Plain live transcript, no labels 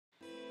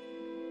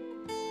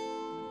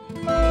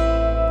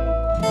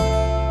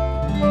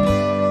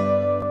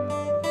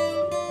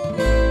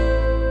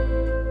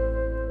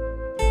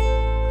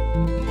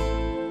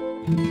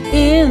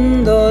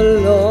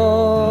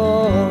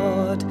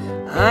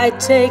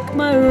take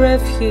my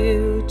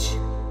refuge.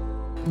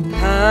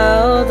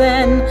 How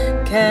then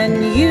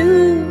can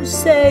you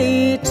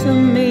say to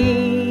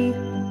me,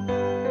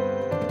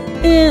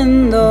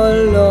 in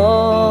the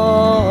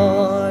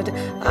Lord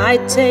I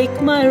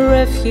take my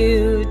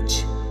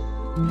refuge?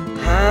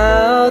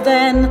 How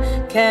then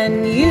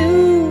can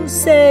you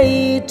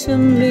say to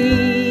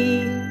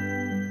me,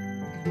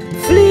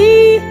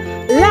 flee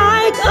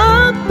like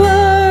a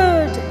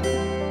bird,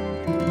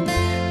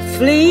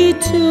 flee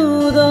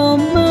to the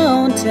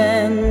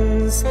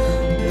mountains?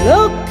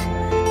 Look,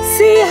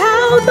 see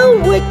how the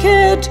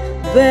wicked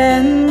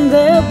bend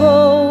their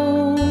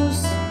bows.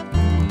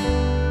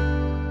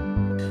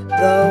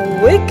 The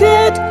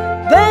wicked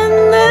bend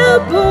their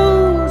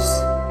bows,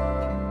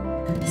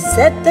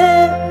 set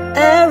their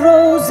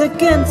arrows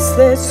against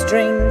their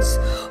strings.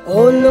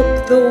 Oh,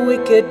 look, the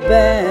wicked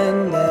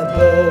bend their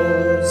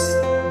bows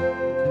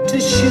to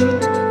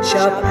shoot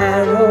sharp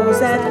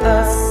arrows at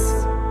us,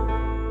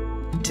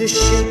 to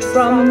shoot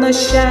from the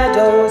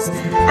shadows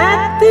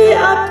at the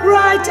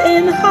upright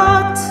in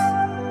heart.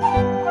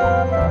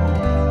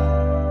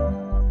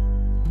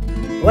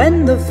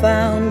 When the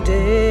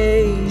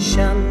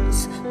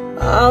foundations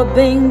are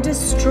being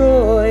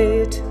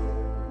destroyed,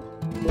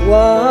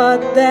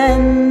 what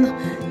then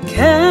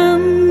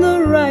can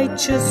the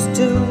righteous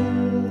do?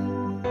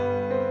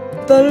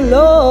 The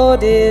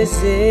Lord is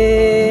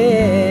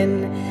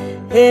in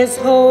His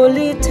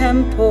holy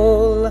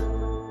temple.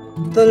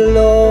 The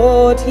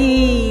Lord,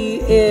 He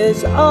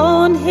is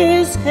on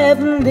His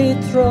heavenly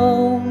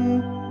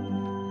throne,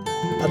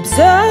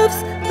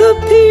 observes the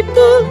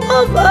people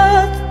of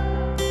earth,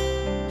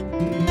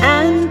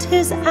 and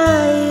His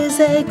eyes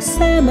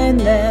examine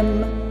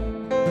them.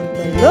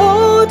 The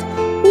Lord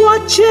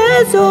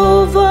watches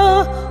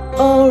over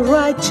all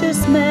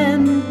righteous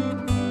men,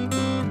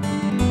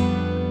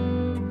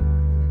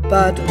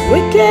 but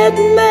wicked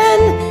men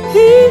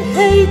He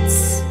hates,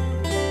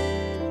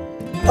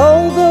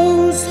 all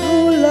those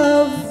who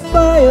love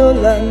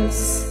violence,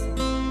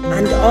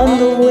 and on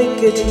the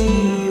wicked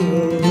He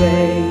will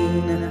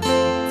rain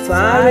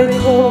fiery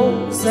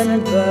coals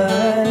and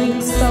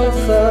burning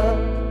sulfur.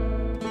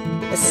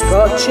 A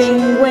scorching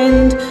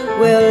wind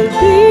will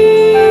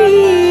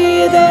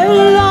be their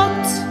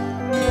lot.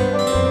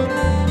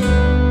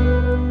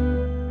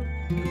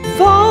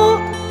 For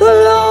the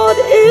Lord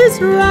is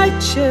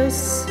righteous,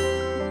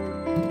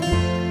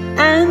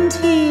 and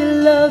He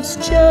loves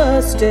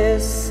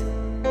justice.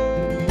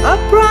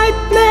 Upright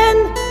men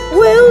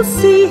will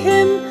see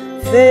Him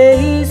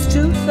face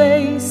to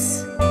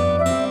face.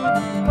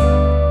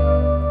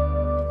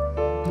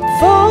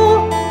 For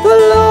the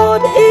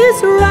Lord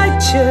is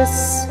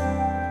righteous,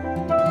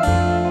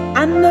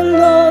 and the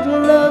Lord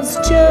loves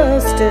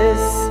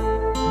justice.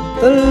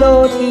 The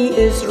Lord, He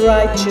is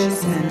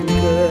righteous and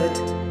good.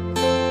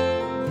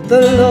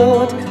 The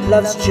Lord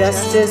loves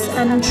justice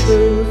and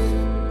truth,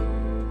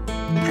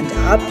 and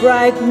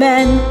upright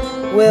men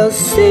will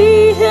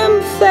see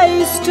Him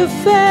face to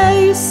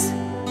face.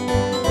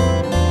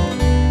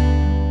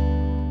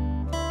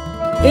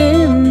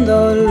 In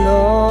the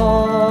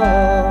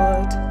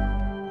Lord,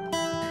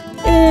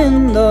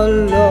 in the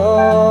Lord.